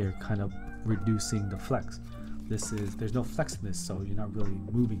sockets right here kind of reducing the flex. There's no flex in this, so you're not really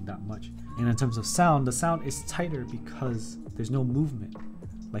moving that much. And in terms of sound, the sound is tighter because there's no movement.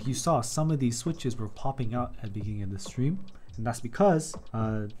 Like you saw, some of these switches were popping out at the beginning of the stream, and that's because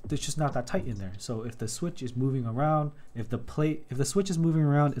there's just not that tight in there. So if the switch is moving around, if the switch is moving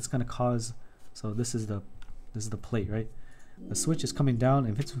around, it's gonna cause. So this is the plate, right? The switch is coming down.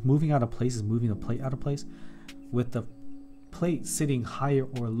 If it's moving out of place, it's moving the plate out of place. With the plate sitting higher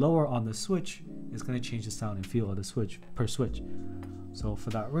or lower on the switch, it's going to change the sound and feel of the switch per switch. So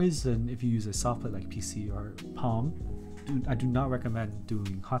for that reason, if you use a soft plate like PC or Palm, I do not recommend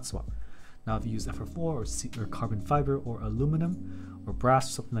doing Hotswap. Now if you use FR4 or carbon fiber or aluminum or brass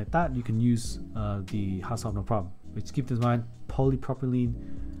or something like that, you can use the Hotswap no problem. But just keep in mind, polypropylene,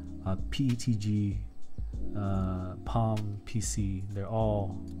 PETG, Palm, PC, they're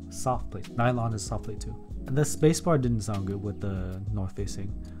all soft plate. Nylon is soft plate too. And the spacebar didn't sound good with the north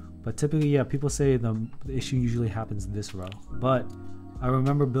facing, but typically, yeah, people say the issue usually happens in this row. But I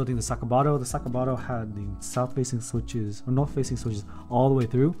remember building the Sakabato. The Sakabato had the south-facing switches or north-facing switches all the way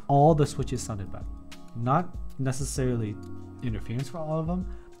through. All the switches sounded bad. Not necessarily interference for all of them,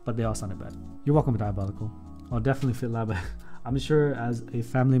 but they all sounded bad. You're welcome, Diabolical. I'll definitely fit lab. I'm sure as a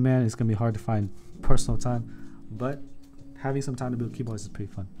family man, it's gonna be hard to find personal time, but having some time to build keyboards is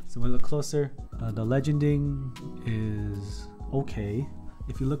pretty fun. So when we look closer, the legending is okay.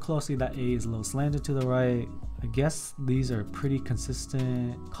 If you look closely, that A is a little slanted to the right. I guess these are pretty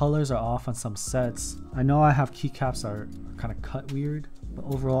consistent. Colors are off on some sets. I know I have keycaps are kind of cut weird, but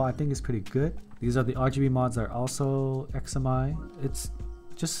overall I think it's pretty good. These are the RGB mods that are also XMI. It's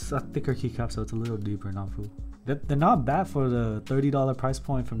just a thicker keycap, so it's a little deeper, not full. They're not bad for the $30 price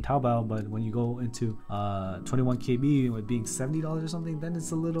point from Taobao, but when you go into 21 KB with being $70 or something, then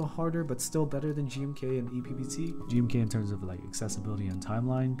it's a little harder, but still better than GMK and ePBT. GMK in terms of like accessibility and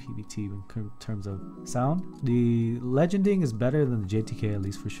timeline, PBT in terms of sound. The legending is better than the JTK, at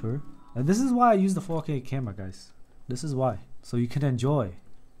least for sure. And this is why I use the 4K camera, guys. This is why, so you can enjoy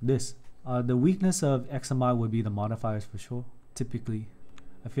this. The weakness of XMI would be the modifiers for sure. Typically,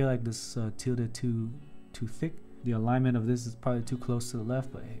 I feel like this tilted too thick. The alignment of this is probably too close to the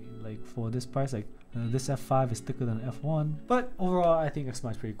left, but hey, like for this price, like this F5 is thicker than F1. But overall, I think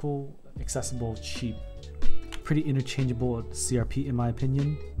XMI is pretty cool, accessible, cheap, pretty interchangeable CRP in my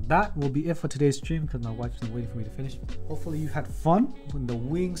opinion. That will be it for today's stream because my wife's been waiting for me to finish. Hopefully you had fun with the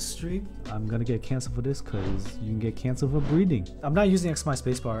wing stream. I'm gonna get canceled for this because you can get canceled for breathing. I'm not using XMI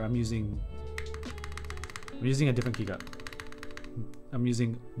spacebar. I'm using a different keycap. I'm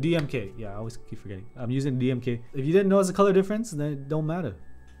using DMK. Yeah, I always keep forgetting. I'm using DMK. If you didn't notice the color difference, then it don't matter.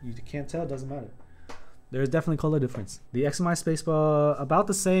 You can't tell, it doesn't matter. There's definitely color difference. The XMI spacebar about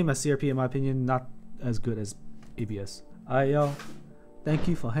the same as CRP in my opinion, not as good as ABS. Alright, y'all. Thank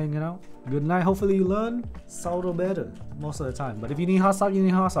you for hanging out. Good night. Hopefully you learn Soldo better most of the time. But if you need Hotswap, you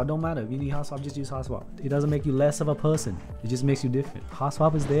need Hotswap. Don't matter. If you need Hotswap, just use Hotswap. It doesn't make you less of a person. It just makes you different.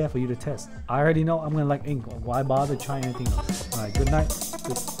 Hotswap is there for you to test. I already know I'm gonna like ink. Why bother trying anything else? Alright, good night.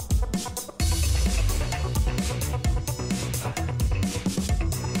 Good.